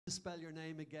spell your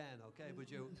name again, okay?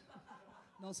 Would you?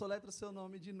 Não soletra o seu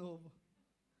nome de novo.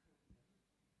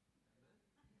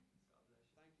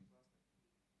 Thank you, Pastor.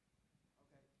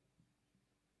 Okay.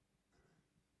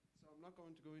 So I'm not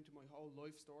going to go into my whole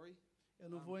life story. Eu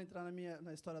não vou entrar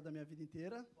na história da minha vida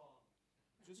inteira.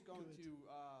 Just going to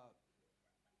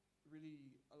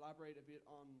really elaborate a bit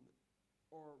on,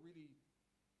 or really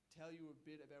tell you a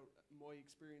bit about my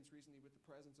experience recently with the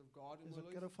presence of God in my Eu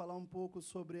life. quero falar um pouco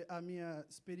sobre a minha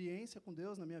experiência com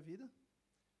Deus na minha vida.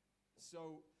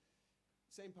 So,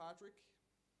 St. Patrick,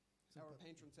 Saint our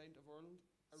Patrick. patron saint of Ireland,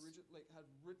 had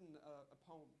written a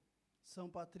poem. São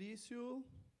Patrício.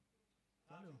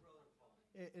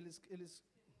 Ele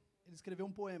escreveu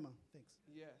um poema. Thanks.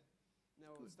 Yeah.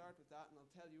 Now I'll start with that, and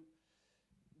I'll tell you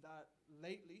that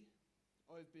lately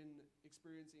I've been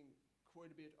experiencing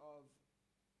quite a bit of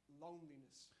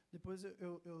loneliness. Depois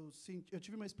eu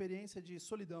tive uma experiência de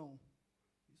solidão.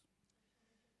 Isso.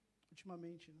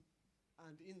 Ultimamente, né?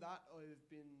 And in that I've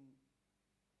been,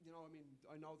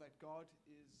 I know that God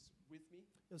is with me,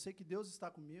 Eu sei que Deus está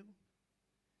comigo,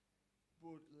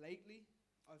 but lately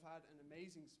I've had an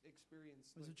amazing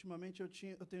experience. mas ultimamente eu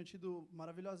tenho tido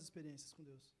maravilhosas experiências com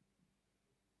Deus.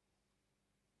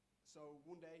 So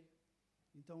one day,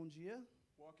 Então, um dia,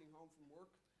 walking home from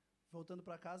work, voltando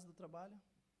para casa do trabalho,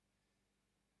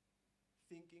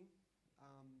 thinking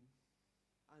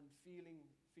and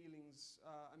feelings,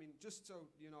 just so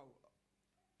you know,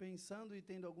 pensando e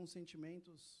tendo alguns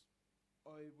sentimentos,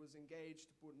 I was engaged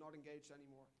but not engaged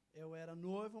anymore. eu era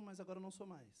noivo, mas agora não sou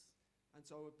mais. And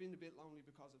so I've been a bit lonely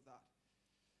because of that.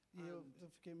 E eu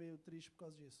fiquei meio triste por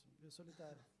causa disso, meio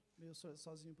solitário, meio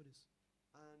sozinho por isso.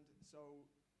 And so,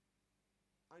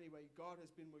 anyway, God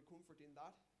has been my comfort in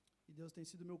that. E Deus tem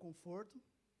sido meu conforto.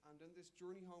 And on this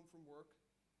journey home from work,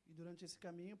 E durante esse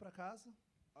caminho para casa,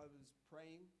 I was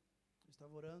praying eu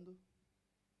estava orando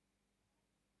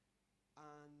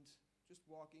and just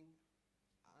walking,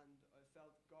 and I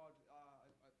felt God.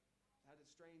 I had a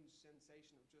strange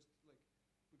sensation of just like,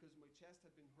 because my chest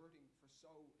had been hurting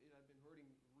it had been hurting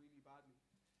really badly,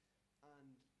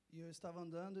 and e eu estava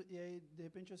andando e aí de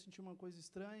repente eu senti uma coisa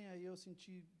estranha, aí eu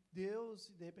senti Deus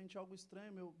e de repente algo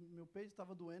estranho, meu peito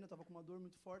estava doendo, eu estava com uma dor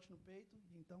muito forte no peito,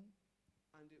 e então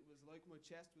and it was like my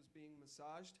chest was being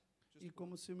massaged just e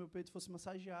como se o meu peito fosse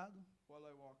massageado while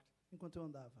I walked. enquanto eu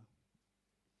andava.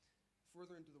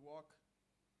 Further into the walk,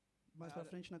 Mais para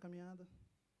frente na caminhada,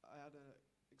 I had an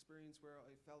experience where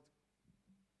I felt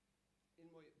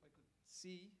I could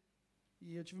see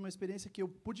e eu tive uma experiência que eu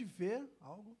pude ver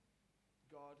algo,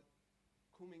 God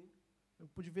coming eu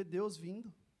pude ver Deus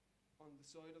vindo on the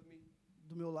side of me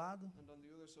do meu lado and on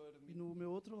the other side of e me no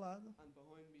meu outro lado and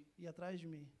behind me e atrás de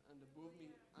mim, and above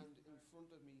me and in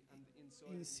front of me and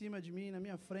inside e em of me. cima de mim, na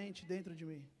minha frente, dentro de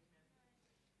mim.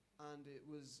 And it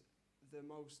was the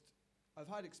most, I've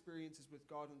had experiences with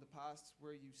God in the past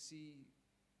where you see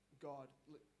God.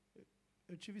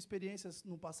 Eu tive experiências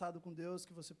no passado com Deus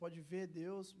que você pode ver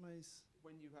Deus, mas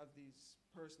When you have these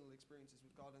personal experiences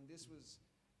with God, and this was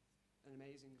an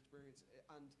amazing experience,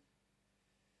 and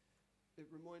it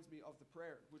reminds me of the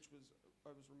prayer, which I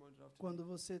was reminded of today. quando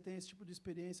você tem esse tipo de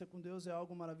experiência com Deus é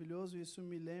algo maravilhoso, e isso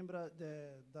me lembra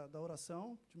da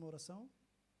oração, de uma oração,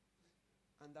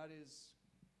 And that is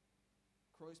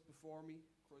Christ before me,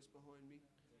 Christ behind me.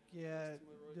 que é Christ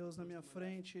to my right, Deus na Christ minha to my left.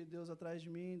 frente, Deus atrás de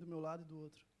mim, do meu lado e do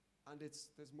outro. And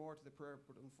there's more to the prayer,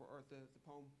 or the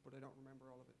poem, but I don't remember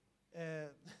all of it.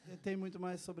 Tem muito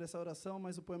mais sobre essa oração,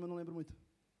 mas o poema eu não lembro muito.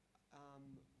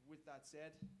 With that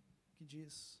said, Que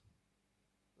diz: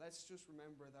 let's just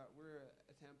remember that we're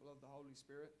a temple of the Holy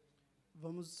Spirit.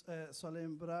 vamos só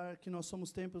lembrar que nós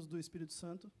somos templos do Espírito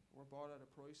Santo, We're bought at a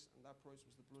price, and that price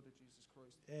was the blood of Jesus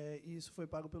Christ. e isso foi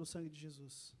pago pelo sangue de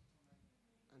Jesus.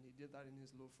 And He did that in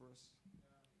His love for us.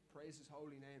 Praise His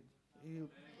holy name. E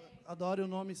adore o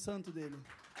nome santo dele.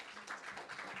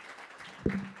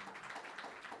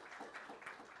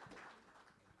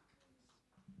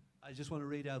 I just want to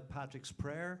read out Patrick's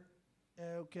prayer.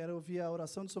 Eu quero ouvir a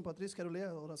oração de São Patrício, quero ler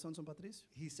a oração de São Patrício.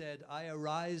 He said, I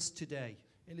arise today,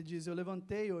 Ele diz: eu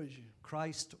levantei hoje,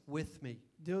 Christ with me,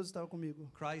 Deus estava comigo,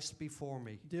 Christ before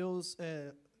me, Deus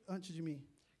antes de mim,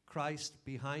 Christ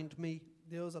behind me,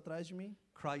 Deus atrás de mim,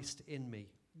 Christ in me,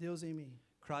 Deus em mim,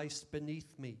 Christ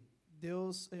beneath me,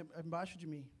 Deus embaixo de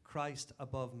mim, Christ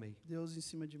above me, Deus em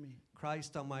cima de mim,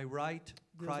 Christ on my right,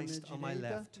 Deus à minha Christ on my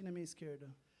direita left, e na minha esquerda,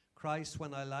 Christ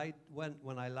when I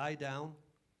lie down,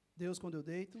 Deus quando eu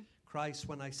deito, Christ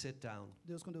when I sit down,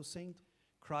 Deus quando eu sento,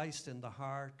 Christ in the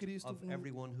heart Cristo of no-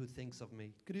 everyone who thinks of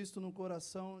me, Cristo no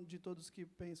coração de todos que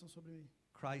pensam sobre mim,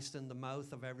 Christ in the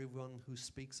mouth of everyone who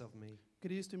speaks of me,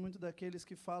 Cristo em muitos daqueles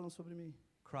que falam sobre mim,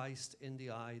 Christ in the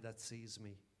eye that sees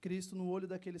me. Cristo no olho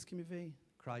daqueles que me veem.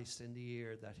 Christ in the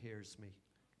ear that hears me.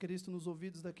 Cristo nos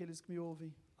ouvidos daqueles que me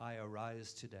ouvem. I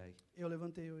arise today. Eu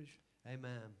levantei hoje.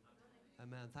 Amen.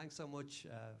 Amen. Thanks so much,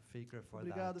 Fiachra, for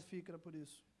Obrigado, that. Fiachra, por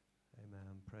isso.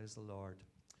 Amen. Praise the Lord.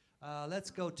 Let's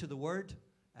go to the Word,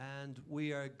 and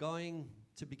we are going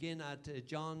to begin at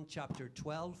John chapter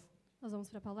 12, Nós vamos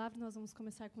para a palavra, nós vamos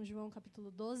começar com João capítulo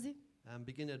 12, and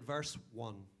begin at verse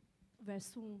 1.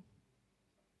 verso 1.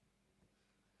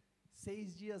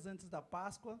 6 dias antes da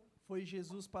Páscoa, foi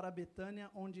Jesus para Betânia,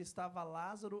 onde estava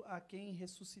Lázaro, a quem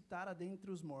ressuscitara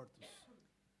dentre os mortos.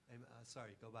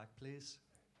 Sorry, go back, please.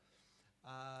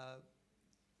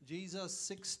 Jesus,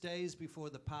 6 days before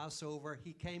the Passover,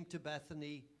 he came to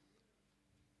Bethany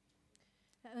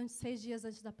 6 dias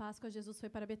antes da Páscoa, Jesus foi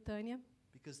para Betânia,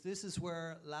 because this is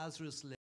where Lazarus lived.